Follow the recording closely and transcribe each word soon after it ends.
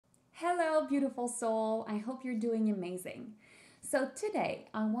Hello, beautiful soul. I hope you're doing amazing. So, today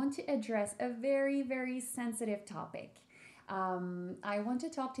I want to address a very sensitive topic. I want to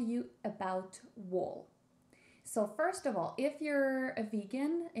talk to you about wool. So, first of all, if you're a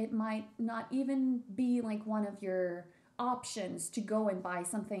vegan, it might not even be like one of your options to go and buy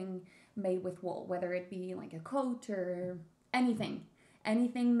something made with wool, whether it be like a coat or anything.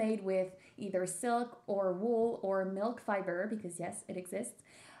 Anything made with either silk or wool or milk fiber, because yes, it exists.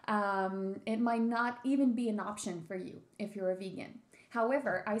 It might not even be an option for you if you're a vegan.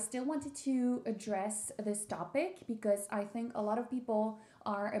 However, I still wanted to address this topic because I think a lot of people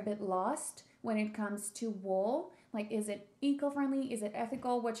are a bit lost when it comes to wool. Like, is it eco-friendly? Is it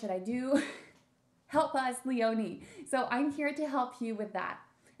ethical? What should I do? Help us, Leonie. So I'm here to help you with that.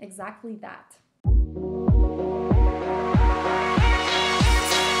 Exactly that.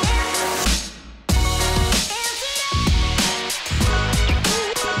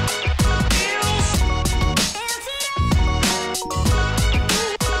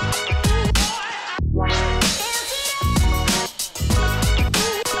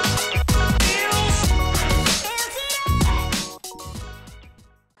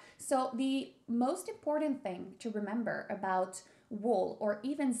 So, the most important thing to remember about wool or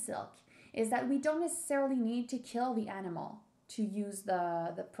even silk is that we don't necessarily need to kill the animal to use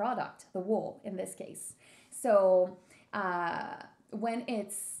the product, the wool in this case. So, when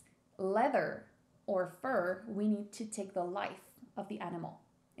it's leather or fur, we need to take the life of the animal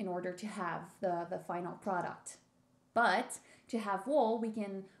in order to have the final product. But to have wool, we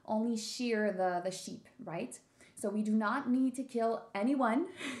can only shear the sheep, right? So we do not need to kill anyone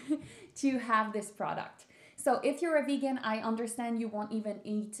to have this product. So if you're a vegan, I understand you won't even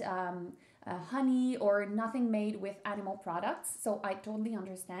eat honey or nothing made with animal products. So I totally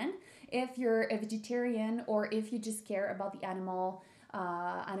understand. If you're a vegetarian or if you just care about the animal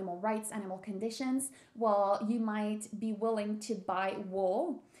rights, animal conditions, well, you might be willing to buy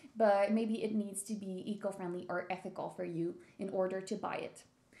wool, but maybe it needs to be eco-friendly or ethical for you in order to buy it.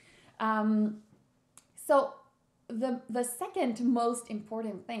 So the second most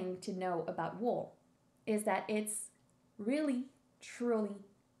important thing to know about wool is that it's really, truly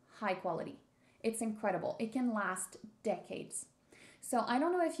high quality. It's incredible. It can last decades. So I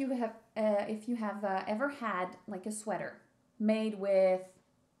don't know if you have ever had like a sweater made with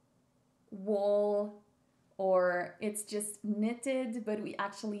wool or it's just knitted, but we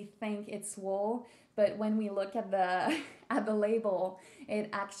actually think it's wool. But when we look at the at the label, it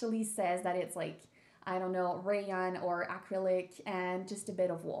actually says that it's like, I don't know, rayon or acrylic and just a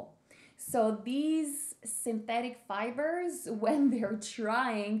bit of wool. So these synthetic fibers, when they're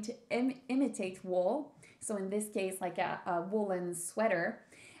trying to imitate wool, so in this case, like a woolen sweater,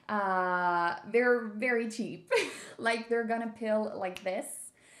 they're very cheap. Like they're gonna peel like this.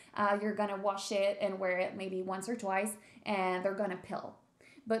 You're gonna wash it and wear it maybe once or twice, and they're gonna pill.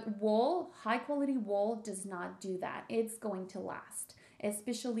 But wool, high quality wool, does not do that. It's going to last,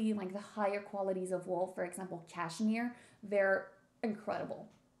 especially like the higher qualities of wool, for example, cashmere, they're incredible.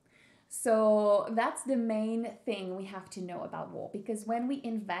 So that's the main thing we have to know about wool because when we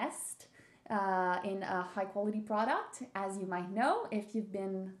invest in a high quality product, as you might know if you've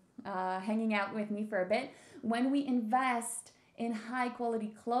been hanging out with me for a bit, when we invest in high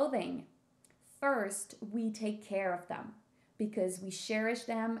quality clothing, first we take care of them because we cherish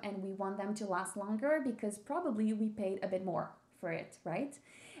them and we want them to last longer because probably we paid a bit more for it, right?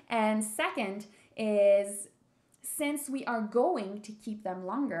 And second is since we are going to keep them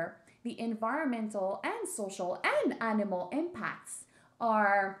longer, the environmental and social and animal impacts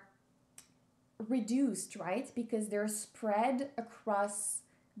are reduced, right? Because they're spread across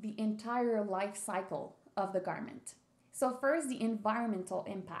the entire life cycle of the garment. So, first, the environmental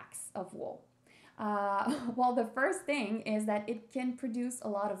impacts of wool. Well, the first thing is that it can produce a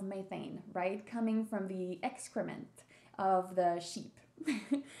lot of methane, right? Coming from the excrement of the sheep.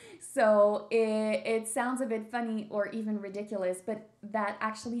 So it sounds a bit funny or even ridiculous, but that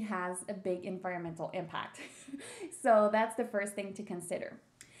actually has a big environmental impact. So that's the first thing to consider.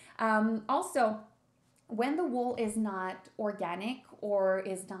 Also, when the wool is not organic or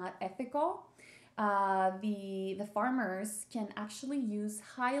is not ethical, the farmers can actually use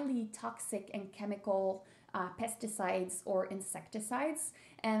highly toxic and chemical pesticides or insecticides,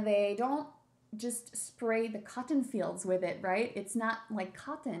 and they don't just spray the cotton fields with it, right? It's not like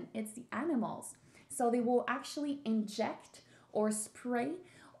cotton, it's the animals. So they will actually inject or spray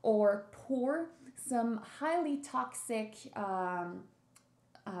or pour some highly toxic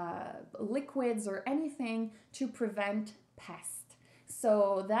liquids or anything to prevent pests.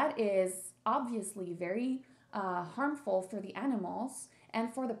 So that is obviously very harmful for the animals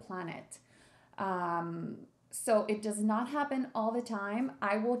and for the planet. Um, so it does not happen all the time.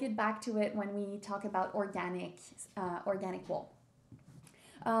 I will get back to it when we talk about organic wool.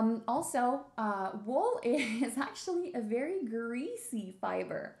 Wool is actually a very greasy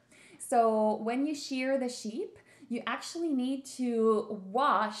fiber. So when you shear the sheep, you actually need to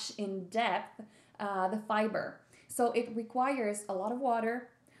wash in depth the fiber. So it requires a lot of water,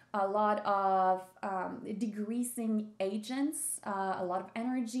 a lot of degreasing agents, a lot of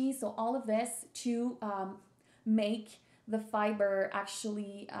energy. So all of this to make the fiber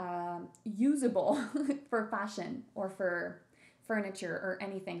actually usable for fashion or for furniture or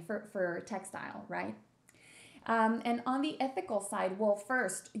anything for textile, right? And on the ethical side, well,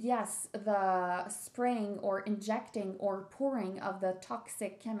 first, yes, the spraying or injecting or pouring of the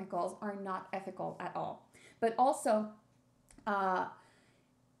toxic chemicals are not ethical at all. But also, uh,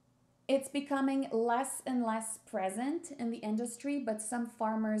 it's becoming less and less present in the industry, but some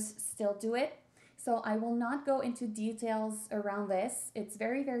farmers still do it. So I will not go into details around this. It's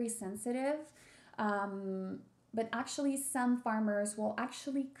very, very sensitive. Um, but actually, some farmers will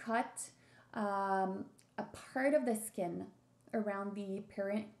actually cut a part of the skin around the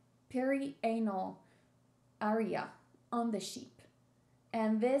perianal area on the sheep.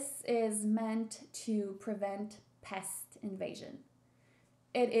 And this is meant to prevent pest invasion.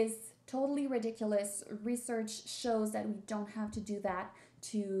 It is totally ridiculous. Research shows that we don't have to do that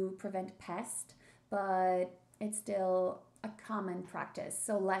to prevent pest, but it's still a common practice,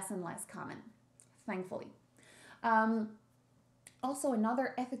 so less and less common, thankfully. Um, Also,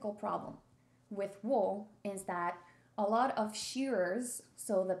 another ethical problem with wool is that a lot of shearers,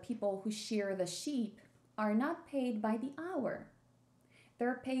 so the people who shear the sheep, are not paid by the hour.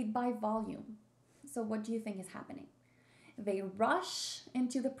 They're paid by volume. So, what do you think is happening? They rush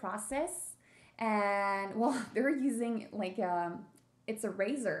into the process and, well, they're using like it's a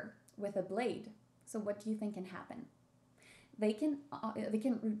razor with a blade. So, what do you think can happen? They can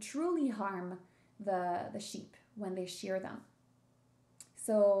truly harm the sheep when they shear them.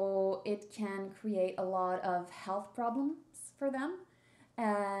 So it can create a lot of health problems for them.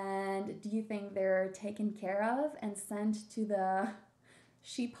 And do you think they're taken care of and sent to the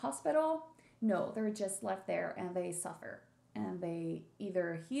sheep hospital? No, they're just left there and they suffer and they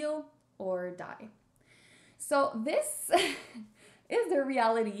either heal or die. So this is the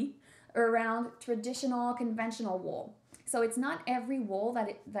reality around traditional conventional wool. So it's not every wool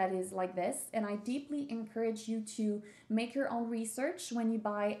that is like this, and I deeply encourage you to make your own research when you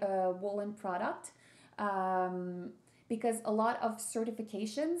buy a woolen product, because a lot of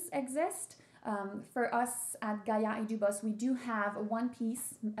certifications exist. For us at Gaia et Dubos, we do have one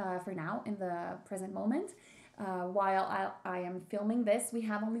piece for now in the present moment. While I am filming this, we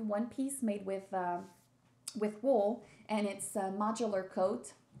have only one piece made with wool, and it's a modular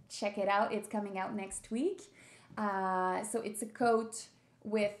coat. Check it out, it's coming out next week. So it's a coat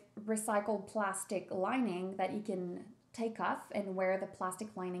with recycled plastic lining that you can take off and wear the plastic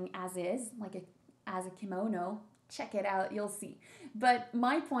lining as is, like as a kimono. Check it out, you'll see. But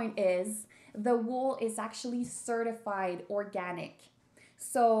my point is, the wool is actually certified organic.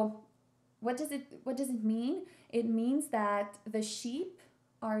 So what does it mean? It means that the sheep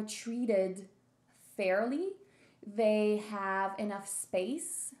are treated fairly. They have enough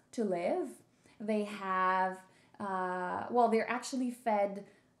space to live. They have they're actually fed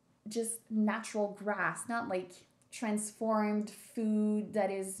just natural grass, not like transformed food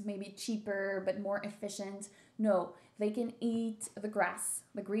that is maybe cheaper but more efficient. No, they can eat the grass,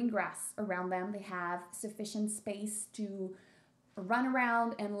 the green grass around them. They have sufficient space to run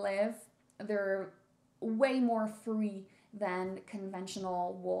around and live. They're way more free than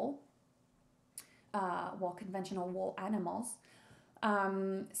conventional wool, conventional wool animals.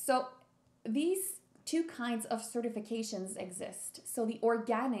 So these two kinds of certifications exist. So the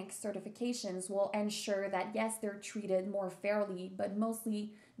organic certifications will ensure that yes, they're treated more fairly, but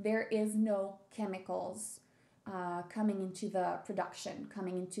mostly there is no chemicals coming into the production,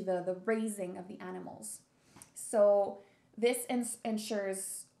 coming into the raising of the animals. So this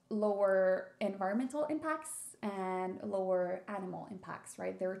ensures lower environmental impacts and lower animal impacts,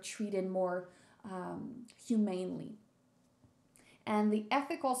 right? They're treated more humanely. And the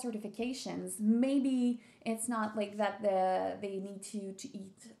ethical certifications, maybe it's not like that they need to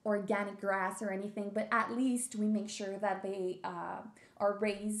eat organic grass or anything, but at least we make sure that they are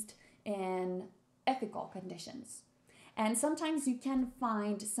raised in ethical conditions. And sometimes you can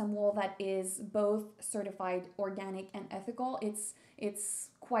find some wool that is both certified organic and ethical. It's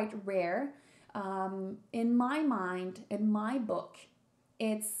quite rare. In my mind, in my book,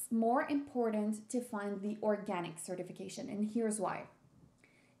 it's more important to find the organic certification, and here's why.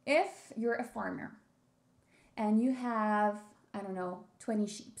 if you're a farmer and you have, I don't know, 20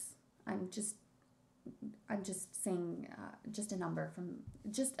 sheep. I'm just I'm just saying just a number from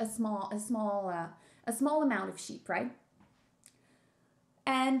just a small amount of sheep, right?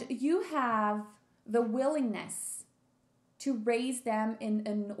 And you have the willingness to raise them in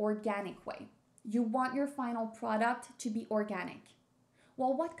an organic way. You want your final product to be organic.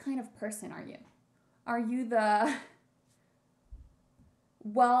 Well, what kind of person are you? Are you the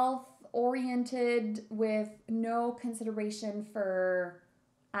wealth oriented with no consideration for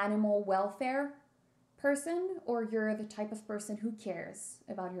animal welfare person, or you're the type of person who cares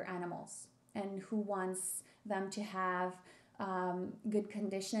about your animals and who wants them to have good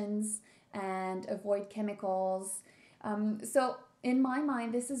conditions and avoid chemicals? So, in my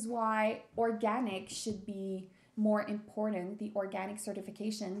mind, this is why organic should be more important, the organic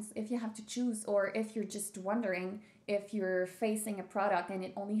certifications, if you have to choose, or if you're just wondering if you're facing a product and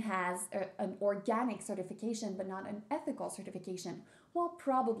it only has an organic certification but not an ethical certification. Well,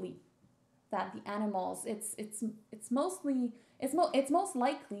 probably that the animals, it's most likely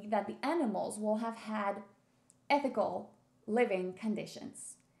that the animals will have had ethical living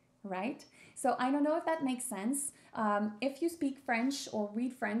conditions, right? So I don't know if that makes sense. If you speak French or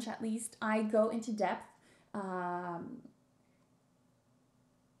read French, at least I go into depth,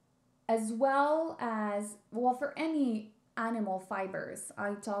 as well as, well, for any animal fibers.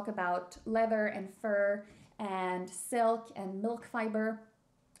 I talk about leather and fur and silk and milk fiber.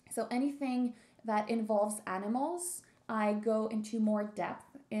 So anything that involves animals, I go into more depth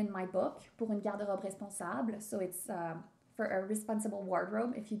in my book, Pour une garde-robe responsable. So it's for a responsible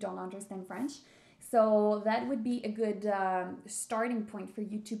wardrobe if you don't understand French. So that would be a good starting point for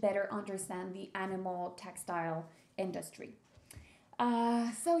you to better understand the animal textile industry.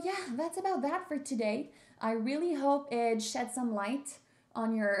 So yeah, that's about that for today. I really hope it shed some light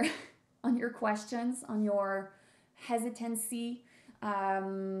on your on your questions, on your hesitancy. I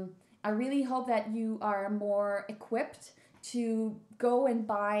really hope that you are more equipped to go and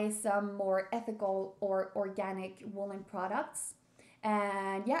buy some more ethical or organic woolen products.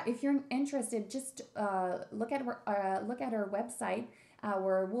 And yeah, if you're interested, just look at our website.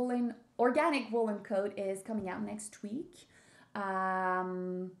 Our woolen organic woolen coat is coming out next week.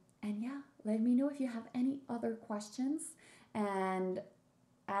 And yeah, let me know if you have any other questions. And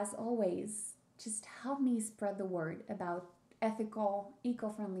as always, just help me spread the word about ethical,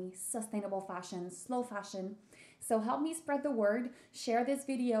 eco-friendly, sustainable fashion, slow fashion. So help me spread the word. Share this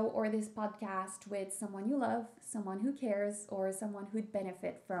video or this podcast with someone you love, someone who cares, or someone who'd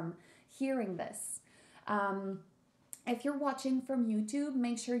benefit from hearing this. If you're watching from YouTube,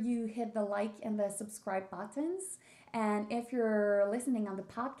 make sure you hit the like and the subscribe buttons. And if you're listening on the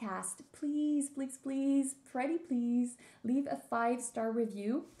podcast, please, please, please, pretty please, leave a 5-star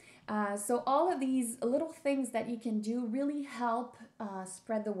review. So all of these little things that you can do really help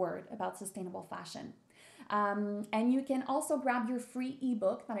spread the word about sustainable fashion. And you can also grab your free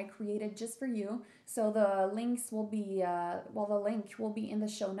ebook that I created just for you. So the links will be, the link will be in the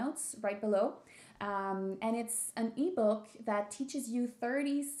show notes right below. And it's an ebook that teaches you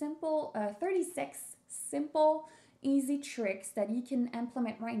 36 simple, easy tricks that you can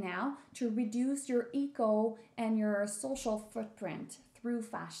implement right now to reduce your eco and your social footprint through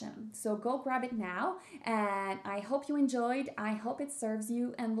fashion. So go grab it now, and I hope you enjoyed. I hope it serves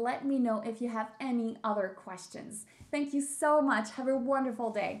you, and let me know if you have any other questions. Thank you so much. Have a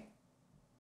wonderful day.